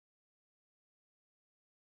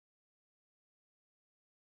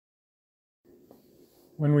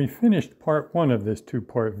When we finished part one of this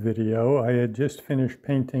two-part video, I had just finished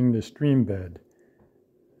painting the stream bed.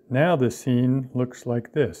 Now the scene looks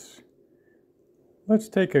like this. Let's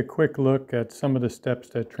take a quick look at some of the steps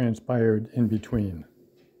that transpired in between.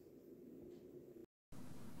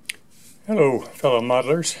 Hello, fellow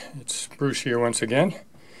modelers. It's Bruce here once again.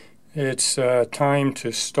 It's time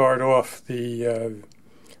to start off the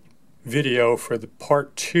video for the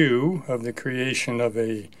part two of the creation of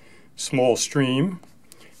a small stream.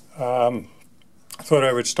 I thought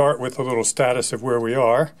I would start with a little status of where we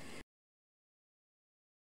are.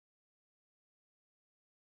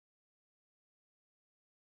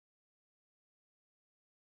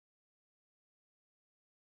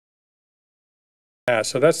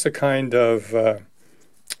 So that's the kind of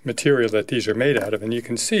material that these are made out of, and you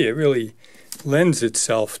can see it really lends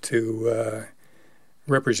itself to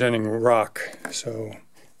representing rock, so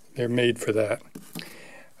they're made for that.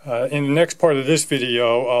 In the next part of this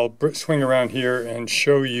video, I'll swing around here and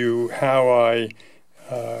show you how I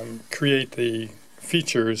create the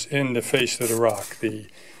features in the face of the rock,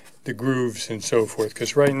 the grooves and so forth,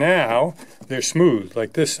 because right now they're smooth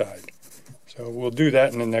like this side. So we'll do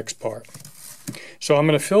that in the next part. So I'm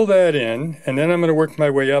going to fill that in, and then I'm going to work my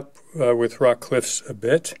way up with rock cliffs a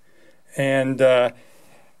bit, and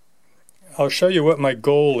I'll show you what my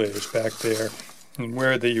goal is back there and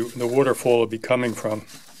where the waterfall will be coming from.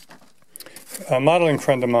 A modeling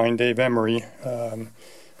friend of mine, Dave Emery, who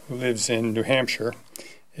lives in New Hampshire,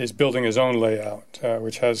 is building his own layout,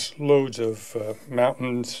 which has loads of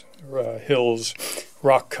mountains, hills,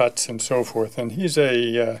 rock cuts, and so forth. And he's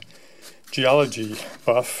a geology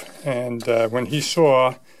buff, and when he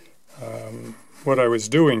saw what I was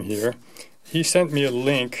doing here, he sent me a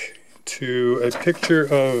link to a picture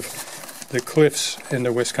of the cliffs in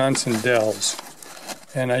the Wisconsin Dells.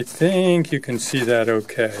 And I think you can see that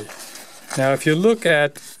okay. Now, if you look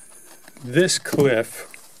at this cliff,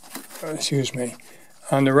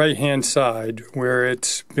 on the right-hand side, where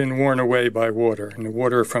it's been worn away by water, and the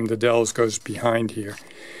water from the Dells goes behind here,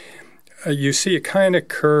 you see it kind of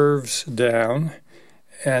curves down,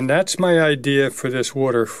 and that's my idea for this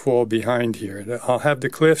waterfall behind here. I'll have the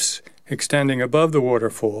cliffs extending above the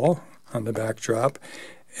waterfall on the backdrop,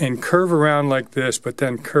 and curve around like this, but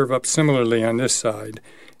then curve up similarly on this side.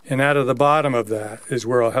 And out of the bottom of that is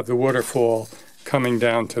where I'll have the waterfall coming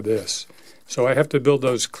down to this. So I have to build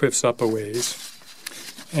those cliffs up a ways.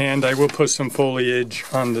 And I will put some foliage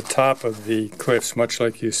on the top of the cliffs, much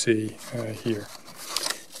like you see here.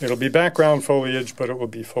 It'll be background foliage, but it will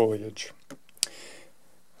be foliage.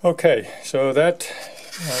 Okay, so that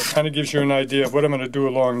kind of gives you an idea of what I'm going to do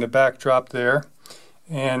along the backdrop there.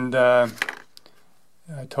 And I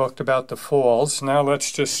talked about the falls. Now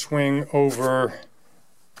let's just swing over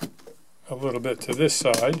a little bit to this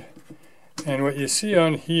side, and what you see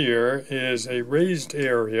on here is a raised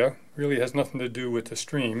area. Really has nothing to do with the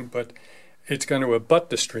stream, but it's going to abut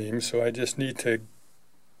the stream, so I just need to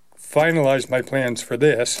finalize my plans for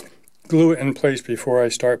this, glue it in place before I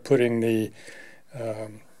start putting the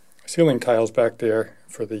ceiling tiles back there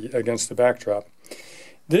for against the backdrop.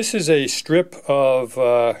 This is a strip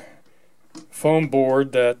of foam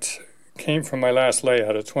board that came from my last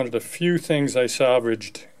layout. It's one of the few things I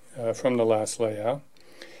salvaged from the last layout.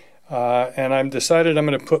 And I've decided I'm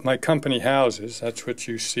going to put my company houses, that's what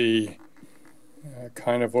you see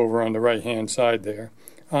kind of over on the right hand side there,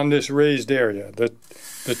 on this raised area.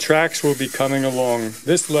 The tracks will be coming along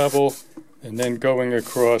this level and then going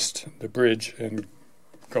across the bridge and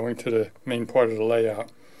going to the main part of the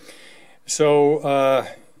layout. So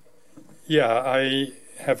yeah, I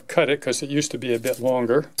have cut it because it used to be a bit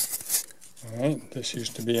longer. All right, this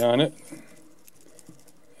used to be on it.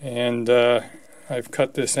 And I've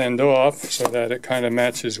cut this end off so that it kind of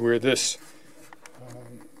matches where this,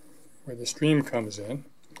 where the stream comes in.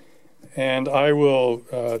 And I will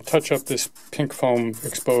touch up this pink foam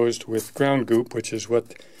exposed with ground goop, which is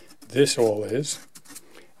what this all is.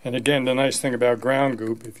 And again, the nice thing about ground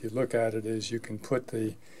goop, if you look at it, is you can put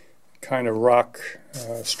the kind of rock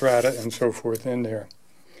strata and so forth in there.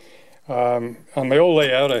 On my old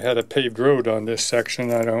layout, I had a paved road on this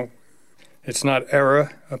section. It's not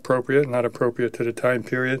era appropriate, not appropriate to the time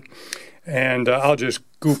period, and I'll just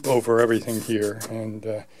goop over everything here.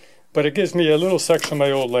 And but it gives me a little section of my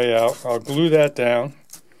old layout. I'll glue that down,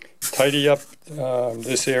 tidy up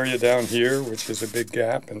this area down here, which is a big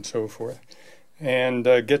gap, and so forth, and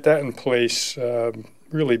get that in place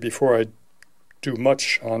really before I do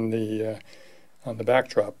much on the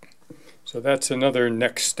backdrop. So that's another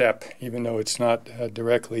next step, even though it's not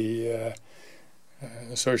directly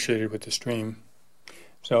associated with the stream.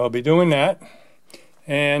 So I'll be doing that.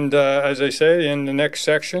 And as I say, in the next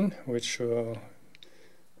section, which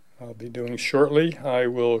I'll be doing shortly, I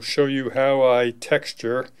will show you how I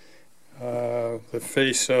texture the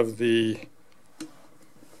face of the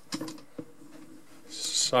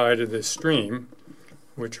side of this stream,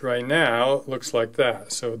 which right now looks like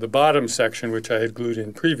that. So the bottom section, which I had glued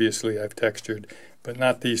in previously, I've textured, but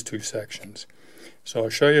not these two sections. So I'll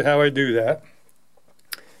show you how I do that.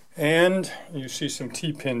 And you see some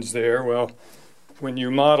T-pins there. Well, when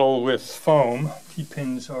you model with foam,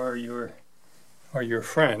 T-pins are your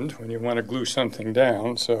friend when you want to glue something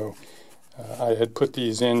down. So I had put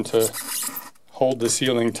these in to hold the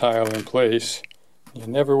ceiling tile in place. You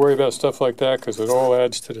never worry about stuff like that because it all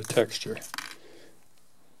adds to the texture.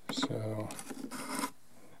 So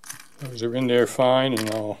those are in there fine,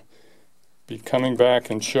 and I'll be coming back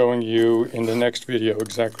and showing you in the next video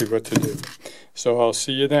exactly what to do. So I'll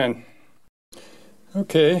see you then.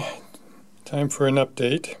 Okay, time for an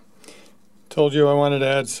update. Told you I wanted to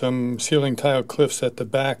add some ceiling tile cliffs at the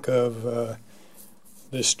back of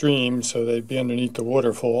this stream so they'd be underneath the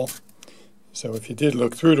waterfall. So if you did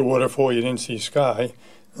look through the waterfall, you didn't see sky.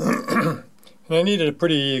 And I needed a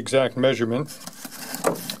pretty exact measurement.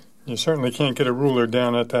 You certainly can't get a ruler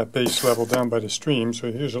down at that base level down by the stream,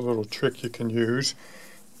 so here's a little trick you can use.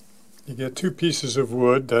 You get two pieces of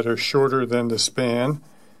wood that are shorter than the span,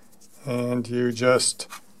 and you just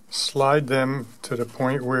slide them to the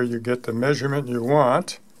point where you get the measurement you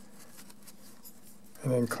want,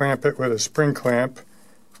 and then clamp it with a spring clamp,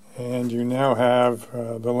 and you now have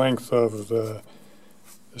the length of the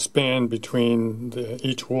span between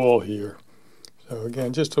each wall here. So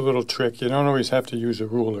again, just a little trick. You don't always have to use a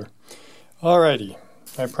ruler. Alrighty,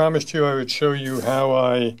 I promised you I would show you how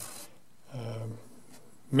I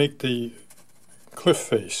make the cliff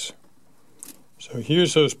face. So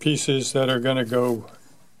here's those pieces that are going to go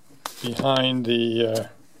behind the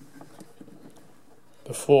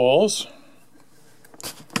falls,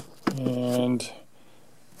 and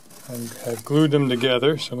I've glued them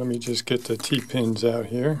together. So let me just get the T-pins out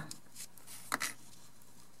here.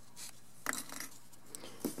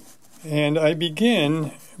 And I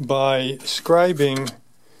begin by scribing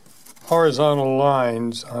horizontal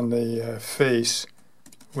lines on the face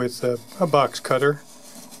with a box cutter.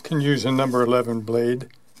 You can use a number 11 blade,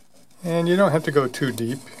 and you don't have to go too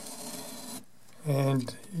deep.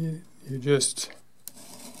 And you just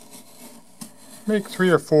make 3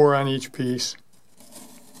 or 4 on each piece.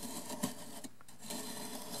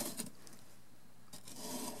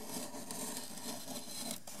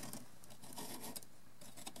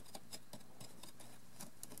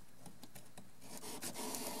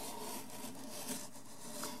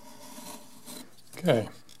 Okay,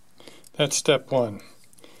 that's step 1.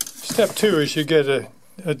 Step 2 is you get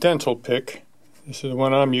a dental pick. This is the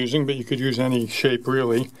one I'm using, but you could use any shape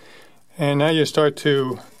really. And now you start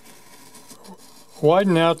to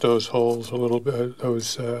widen out those holes a little bit,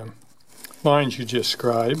 those lines you just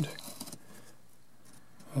scribed,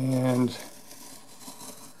 and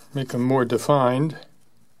make them more defined.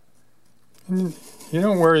 And you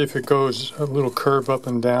don't worry if it goes a little curve up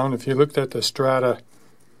and down. If you looked at the strata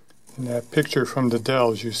in that picture from the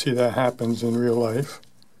Dells, you see that happens in real life.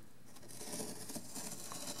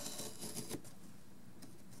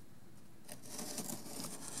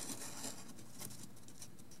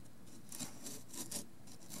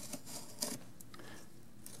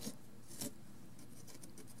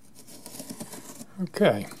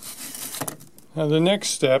 Okay, now the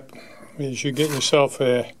next step is you get yourself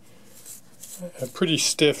a pretty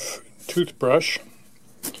stiff toothbrush,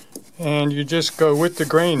 and you just go with the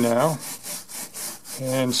grain now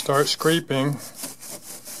and start scraping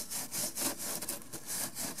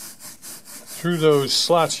through those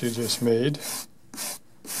slots you just made.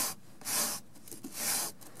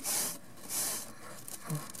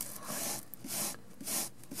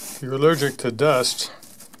 If you're allergic to dust,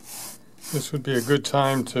 this would be a good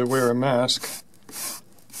time to wear a mask.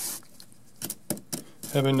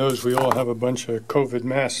 Heaven knows we all have a bunch of COVID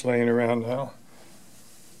masks laying around now.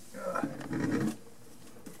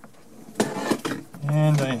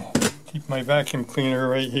 And I keep my vacuum cleaner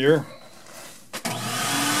right here.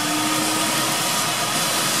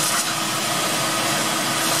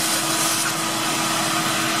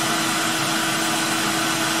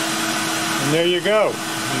 And there you go.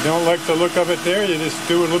 If you don't like the look of it there, you just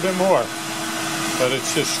do a little bit more. But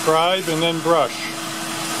it's just scribe and then brush.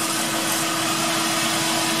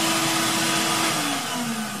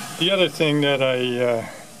 The other thing that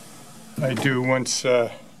I do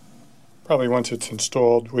probably once it's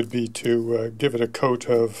installed, would be to give it a coat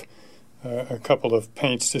of a couple of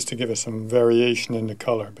paints just to give us some variation in the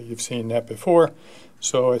color, but you've seen that before.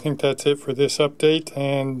 So I think that's it for this update,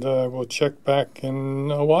 and we'll check back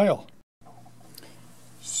in a while.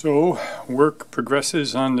 So work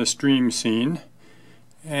progresses on the stream scene,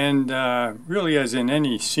 and really, as in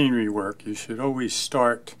any scenery work, you should always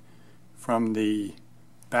start from the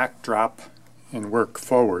backdrop and work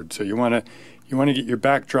forward. So you want to get your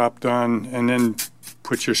backdrop done and then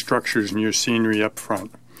put your structures and your scenery up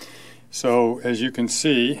front. So as you can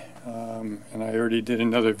see, and I already did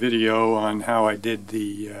another video on how I did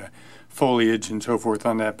the foliage and so forth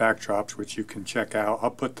on that backdrops, which you can check out.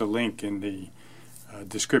 I'll put the link in the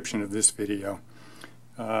description of this video.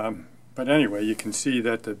 But anyway, you can see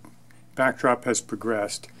that the backdrop has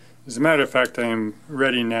progressed. As a matter of fact, I am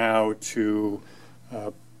ready now to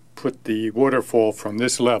put the waterfall from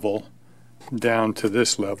this level down to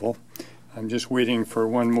this level. I'm just waiting for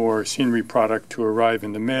one more scenery product to arrive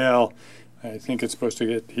in the mail. I think it's supposed to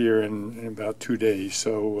get here in about 2 days.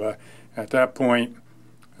 So at that point,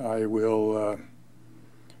 I will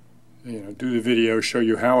do the video, show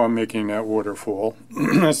you how I'm making that waterfall.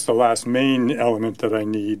 That's the last main element that I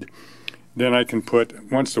need. Then I can put,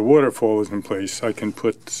 once the waterfall is in place, I can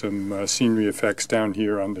put some scenery effects down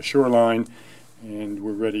here on the shoreline, and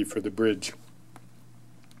we're ready for the bridge.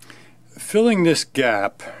 Filling this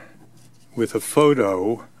gap with a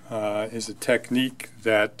photo is a technique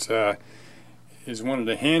that is one of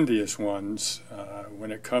the handiest ones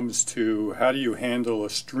when it comes to how do you handle a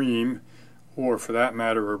stream, or for that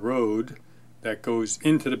matter a road that goes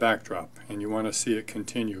into the backdrop and you want to see it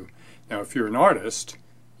continue. Now if you're an artist,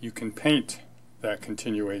 you can paint that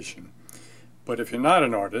continuation. But if you're not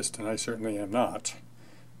an artist, and I certainly am not,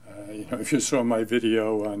 if you saw my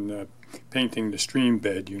video on painting the stream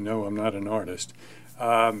bed, you know I'm not an artist.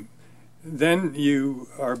 Then you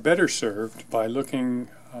are better served by looking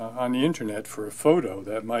on the internet for a photo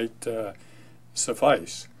that might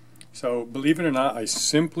suffice. So believe it or not, I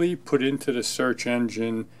simply put into the search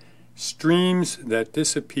engine streams that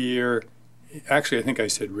disappear. Actually, I think I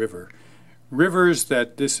said rivers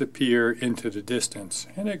that disappear into the distance,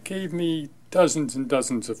 and it gave me dozens and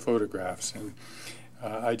dozens of photographs. And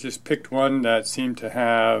I just picked one that seemed to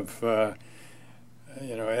have the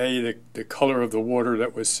color of the water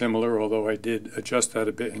that was similar, although I did adjust that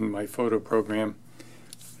a bit in my photo program.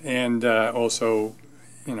 And also,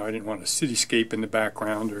 I didn't want a cityscape in the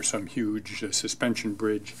background or some huge suspension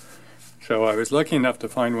bridge. So I was lucky enough to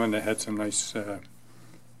find one that had some nice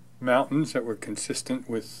mountains that were consistent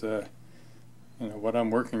with what I'm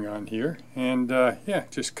working on here. And yeah,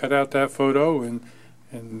 just cut out that photo, and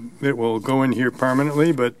it will go in here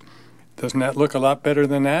permanently. But doesn't that look a lot better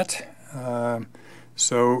than that?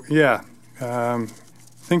 So yeah,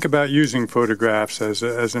 think about using photographs as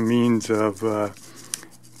a means of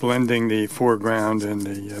blending the foreground and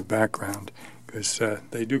the background, because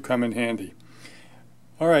they do come in handy.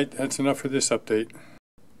 All right, that's enough for this update.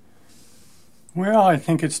 Well, I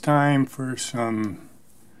think it's time for some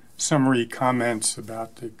summary comments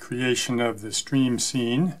about the creation of the stream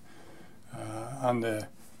scene on the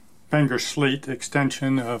Bangor Slate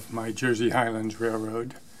extension of my Jersey Highlands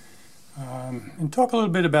Railroad. And talk a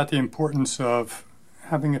little bit about the importance of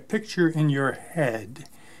having a picture in your head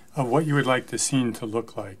of what you would like the scene to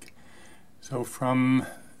look like. So from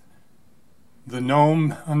the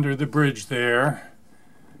gnome under the bridge there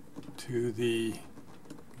to the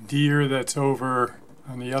deer that's over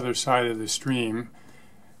on the other side of the stream,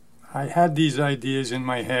 I had these ideas in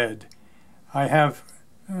my head. I have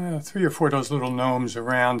 3 or 4 of those little gnomes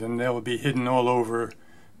around, and they'll be hidden all over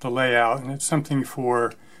the layout, and it's something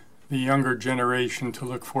for the younger generation to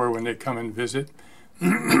look for when they come and visit.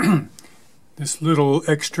 This little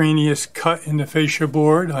extraneous cut in the fascia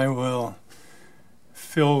board I will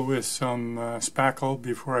fill with some spackle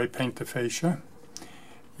before I paint the fascia.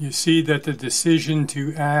 You see that the decision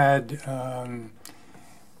to add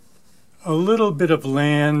a little bit of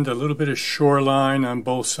land, a little bit of shoreline on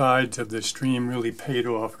both sides of the stream really paid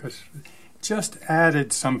off, because it just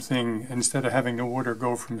added something instead of having the water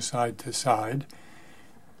go from side to side.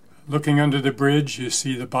 Looking under the bridge, you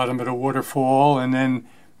see the bottom of the waterfall, and then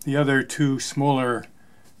the other 2 smaller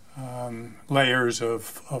layers of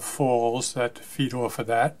falls that feed off of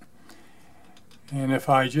that. And if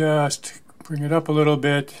I just bring it up a little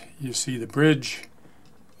bit, you see the bridge,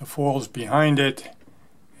 the falls behind it,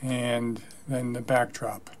 and then the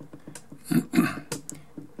backdrop.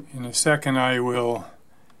 In a second I will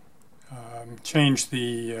change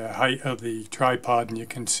the height of the tripod, and you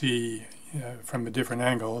can see from a different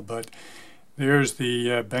angle, but there's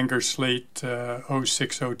the Bangor Slate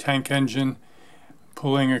 060 tank engine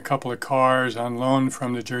pulling a couple of cars on loan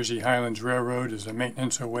from the Jersey Highlands Railroad as a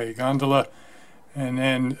maintenance away gondola, and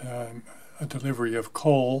then a delivery of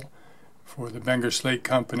coal for the Bangor Slate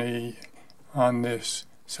Company on this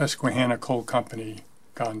Susquehanna Coal Company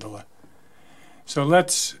gondola. So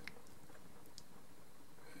let's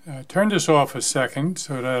turn this off a second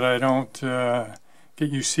so that I don't get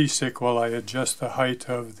you seasick while I adjust the height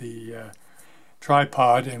of the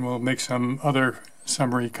tripod, and we'll make some other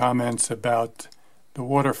summary comments about the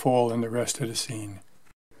waterfall and the rest of the scene.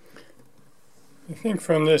 I think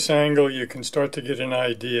from this angle you can start to get an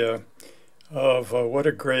idea of what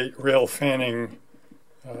a great rail fanning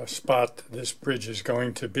spot this bridge is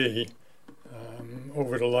going to be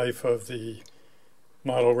over the life of the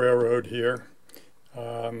model railroad here.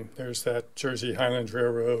 There's that Jersey Highlands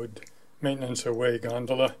Railroad maintenance away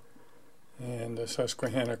gondola and the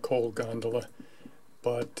Susquehanna coal gondola.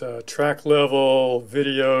 But track level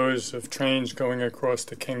videos of trains going across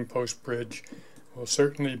the King Post Bridge will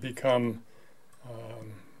certainly become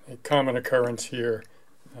a common occurrence here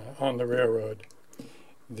on the railroad.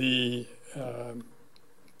 The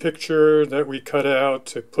picture that we cut out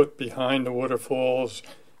to put behind the waterfalls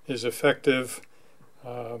is effective.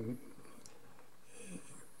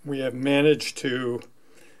 We have managed to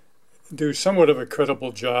do somewhat of a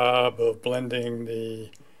credible job of blending the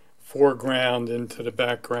foreground into the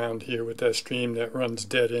background here with that stream that runs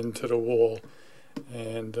dead into the wall.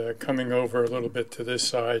 And coming over a little bit to this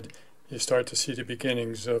side, you start to see the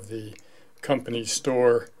beginnings of the company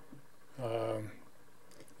store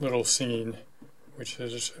little scene, which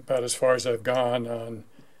is about as far as I've gone on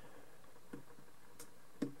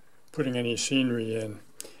putting any scenery in.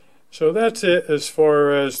 So that's it as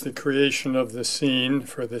far as the creation of the scene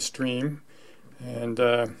for this stream, and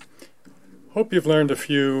hope you've learned a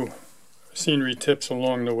few scenery tips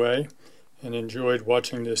along the way and enjoyed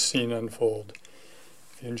watching this scene unfold.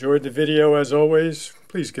 If you enjoyed the video, as always,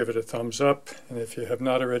 please give it a thumbs up, and if you have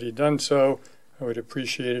not already done so, I would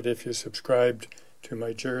appreciate it if you subscribed to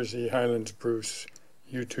my Jersey Highlands Bruce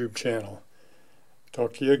YouTube channel.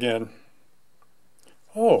 Talk to you again.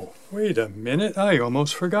 Oh, wait a minute, I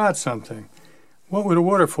almost forgot something. What would a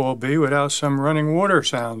waterfall be without some running water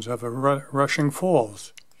sounds of a rushing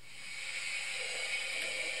falls?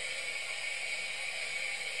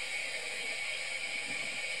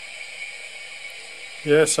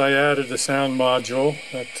 Yes, I added a sound module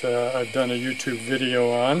that I've done a YouTube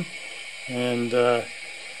video on, and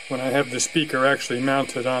when I have the speaker actually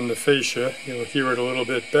mounted on the fascia, you'll hear it a little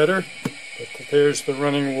bit better. But there's the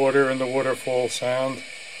running water and the waterfall sound.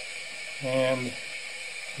 And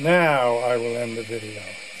now I will end the video.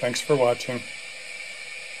 Thanks for watching.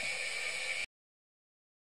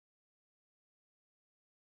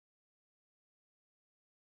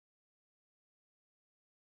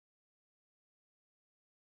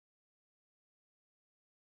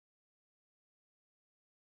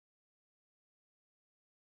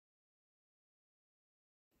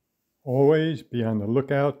 Always be on the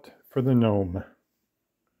lookout for the gnome.